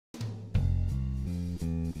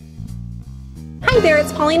Hi there,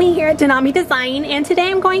 it's Paulina here at DeNami Design, and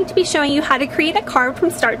today I'm going to be showing you how to create a card from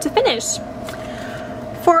start to finish.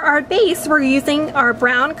 For our base, we're using our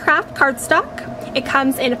brown craft cardstock. It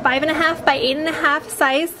comes in a 5.5 by 8.5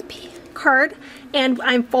 size card, and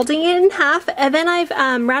I'm folding it in half, and then I've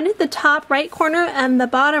rounded the top right corner and the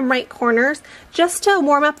bottom right corners just to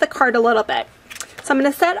warm up the card a little bit. So I'm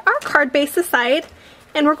going to set our card base aside,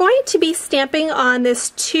 and we're going to be stamping on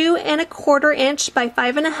this 2¼ inch by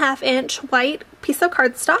 5.5 inch white piece of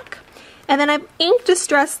cardstock. And then I've ink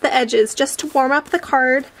distressed the edges just to warm up the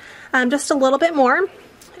card just a little bit more.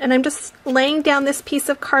 And I'm just laying down this piece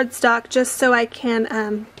of cardstock just so I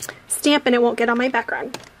can stamp and it won't get on my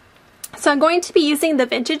background. So I'm going to be using the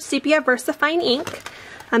Vintage Sepia VersaFine ink.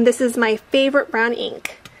 This is my favorite brown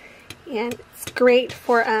ink. And it's great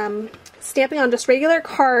for stamping on just regular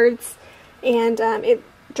cards, and it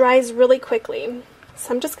dries really quickly.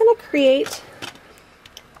 So I'm just going to create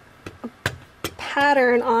a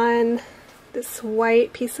pattern on this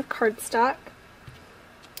white piece of cardstock.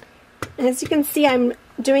 And as you can see, I'm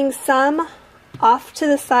doing some off to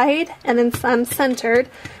the side and then some centered.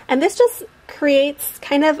 And this just creates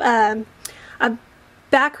kind of a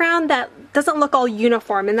background that doesn't look all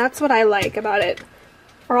uniform, and that's what I like about it.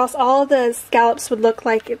 Or else all the scallops would look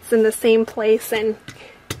like it's in the same place, and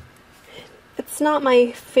it's not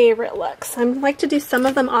my favorite look. So I like to do some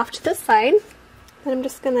of them off to the side. And I'm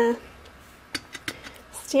just going to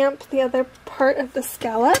stamp the other part of the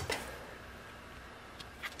scallop.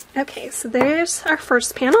 Okay, so there's our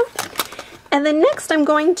first panel. And then next I'm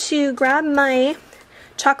going to grab my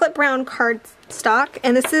chocolate brown cardstock,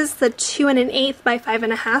 and this is the 2 1/8 by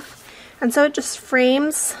 5.5. And so it just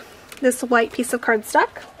frames this white piece of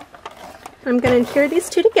cardstock. I'm going to adhere these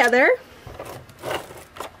two together.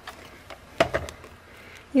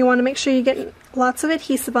 You want to make sure you get lots of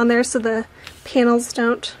adhesive on there so the panels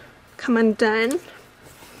don't come undone.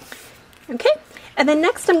 Okay, and then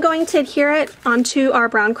next I'm going to adhere it onto our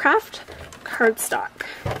brown craft cardstock.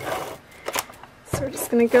 So we're just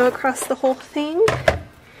going to go across the whole thing,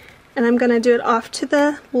 and I'm going to do it off to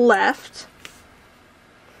the left.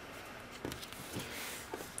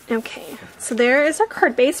 Okay, so there is our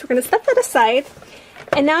card base. We're going to set that aside,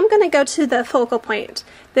 and now I'm going to go to the focal point.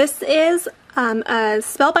 This is a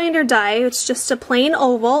Spellbinder die. It's just a plain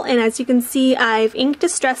oval, and as you can see, I've ink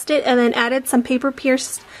distressed it and then added some paper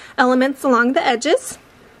pierced elements along the edges.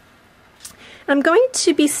 I'm going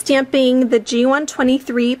to be stamping the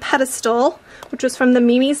G123 pedestal, which was from the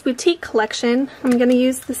Mimi's Boutique collection. I'm going to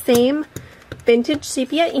use the same Vintage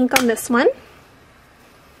Sepia ink on this one.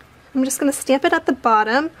 I'm just going to stamp it at the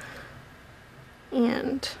bottom,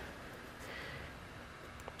 and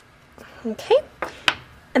okay.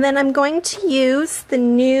 And then I'm going to use the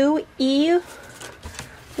new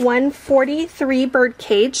E143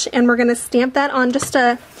 Birdcage, and we're going to stamp that on just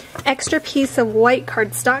a extra piece of white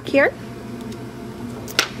cardstock here.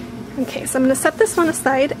 Okay, so I'm going to set this one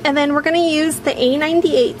aside, and then we're going to use the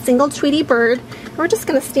A98 single Tweety bird, and we're just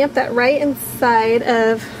going to stamp that right inside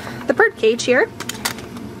of the birdcage here.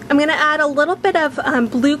 I'm going to add a little bit of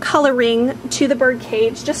blue coloring to the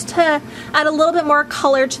birdcage just to add a little bit more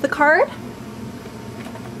color to the card.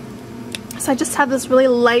 So I just have this really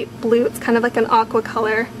light blue. It's kind of like an aqua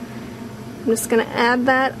color. I'm just going to add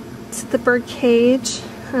that to the birdcage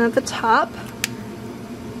at the top.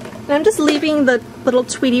 And I'm just leaving the little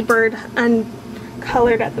Tweety bird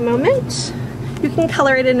uncolored at the moment. You can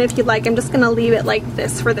color it in if you'd like. I'm just going to leave it like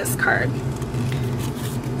this for this card.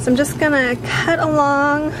 So I'm just going to cut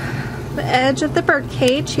along the edge of the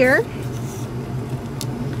birdcage here.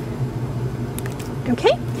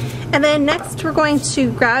 Okay, and then next we're going to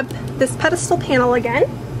grab this pedestal panel again,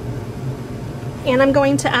 and I'm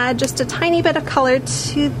going to add just a tiny bit of color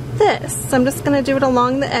to this. So I'm just going to do it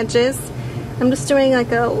along the edges. I'm just doing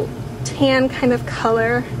like a tan kind of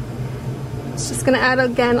color. It's just going to add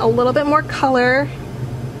again a little bit more color.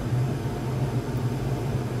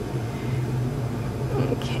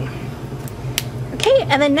 Okay,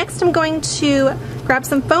 and then next I'm going to grab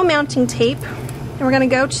some foam mounting tape, and we're going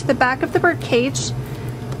to go to the back of the birdcage.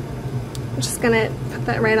 I'm just going to put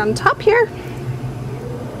that right on top here.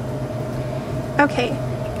 Okay,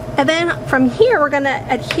 and then from here we're going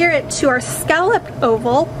to adhere it to our scallop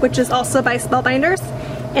oval, which is also by Spellbinders,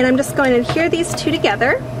 and I'm just going to adhere these two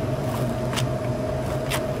together.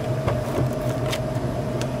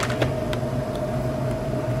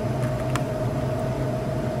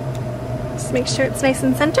 Make sure it's nice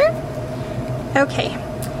and centered. Okay,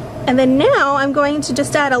 and then now I'm going to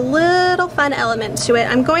just add a little fun element to it.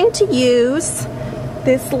 I'm going to use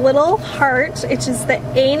this little heart, which is the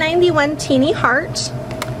A91 Teeny Heart,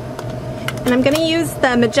 And I'm going to use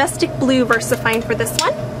the Majestic Blue VersaFine for this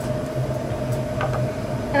one.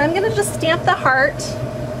 And I'm going to just stamp the heart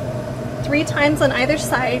 3 times on either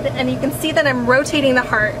side, and you can see that I'm rotating the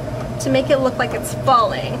heart to make it look like it's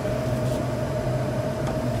falling.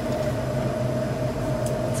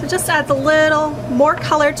 So it just adds a little more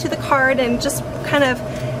color to the card and just kind of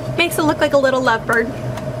makes it look like a little lovebird.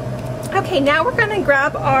 Okay, now we're going to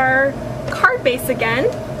grab our card base again,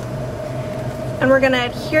 and we're going to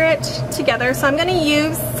adhere it together. So I'm going to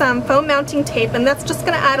use some foam mounting tape, and that's just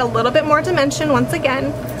going to add a little bit more dimension once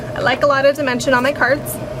again. I like a lot of dimension on my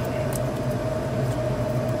cards.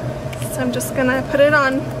 So I'm just going to put it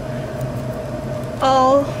on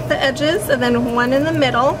all the edges and then one in the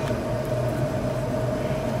middle.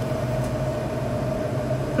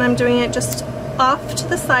 And I'm doing it just off to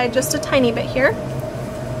the side, just a tiny bit here.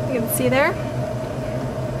 You can see there.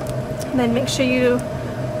 And then make sure you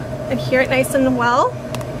adhere it nice and well.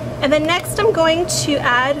 And then next I'm going to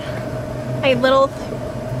add a little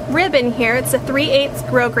ribbon here. It's a 3/8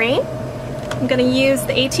 grosgrain. I'm going to use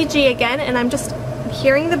the ATG again, and I'm just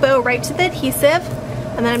adhering the bow right to the adhesive,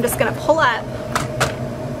 and then I'm just going to pull up.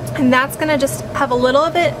 And that's going to just have a little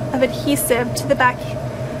bit of adhesive to the back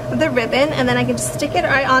of the ribbon, and then I can just stick it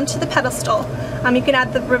right onto the pedestal. You can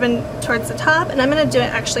add the ribbon towards the top, and I'm going to do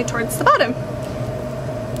it actually towards the bottom.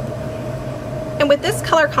 And with this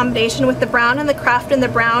color combination, with the brown and the craft and the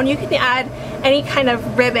brown, you can add any kind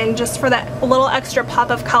of ribbon just for that little extra pop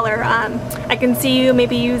of color. I can see you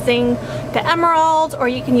maybe using the emerald, or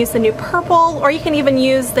you can use the new purple, or you can even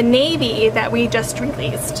use the navy that we just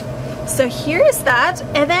released. So here's that.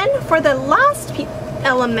 And then for the last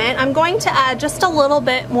element, I'm going to add just a little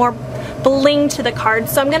bit more bling to the card.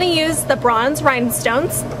 So I'm going to use the bronze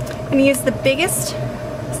rhinestones. I'm going to use the biggest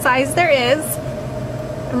size there is,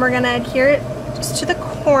 and we're going to adhere it just to the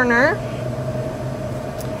corner.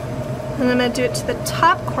 And I'm going to do it to the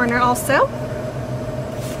top corner also.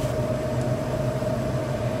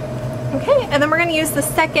 Okay, and then we're going to use the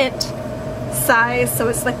second size, so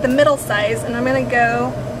it's like the middle size, and I'm going to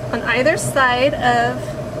go on either side of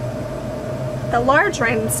the large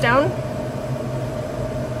rhinestone.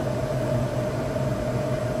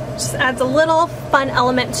 Just adds a little fun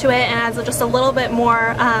element to it and adds just a little bit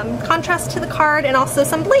more contrast to the card and also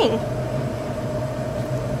some bling.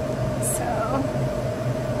 So,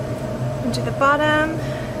 into the bottom.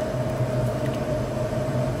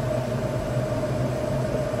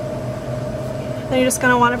 Then you're just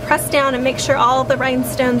going to want to press down and make sure all the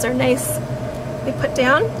rhinestones are nicely put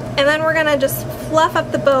down. And then we're going to just fluff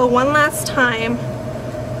up the bow one last time.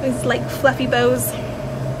 These like fluffy bows.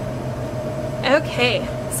 Okay,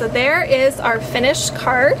 so there is our finished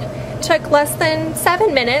card. It took less than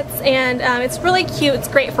 7 minutes, and it's really cute. It's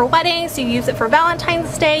great for weddings. You use it for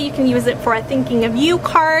Valentine's Day. You can use it for a thinking of you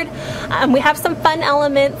card. We have some fun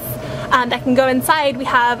elements that can go inside. We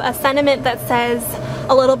have a sentiment that says,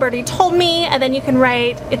 "A little birdie told me," and then you can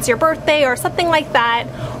write, "It's your birthday," or something like that.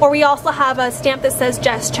 Or we also have a stamp that says,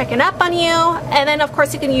 "Just checking up on you," and then of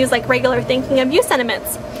course you can use like regular thinking of you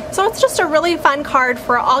sentiments. So it's just a really fun card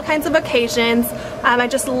for all kinds of occasions. I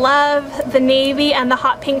just love the navy and the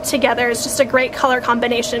hot pink together. It's just a great color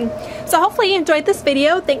combination. So hopefully you enjoyed this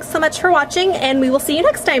video. Thanks so much for watching, and we will see you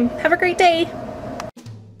next time. Have a great day.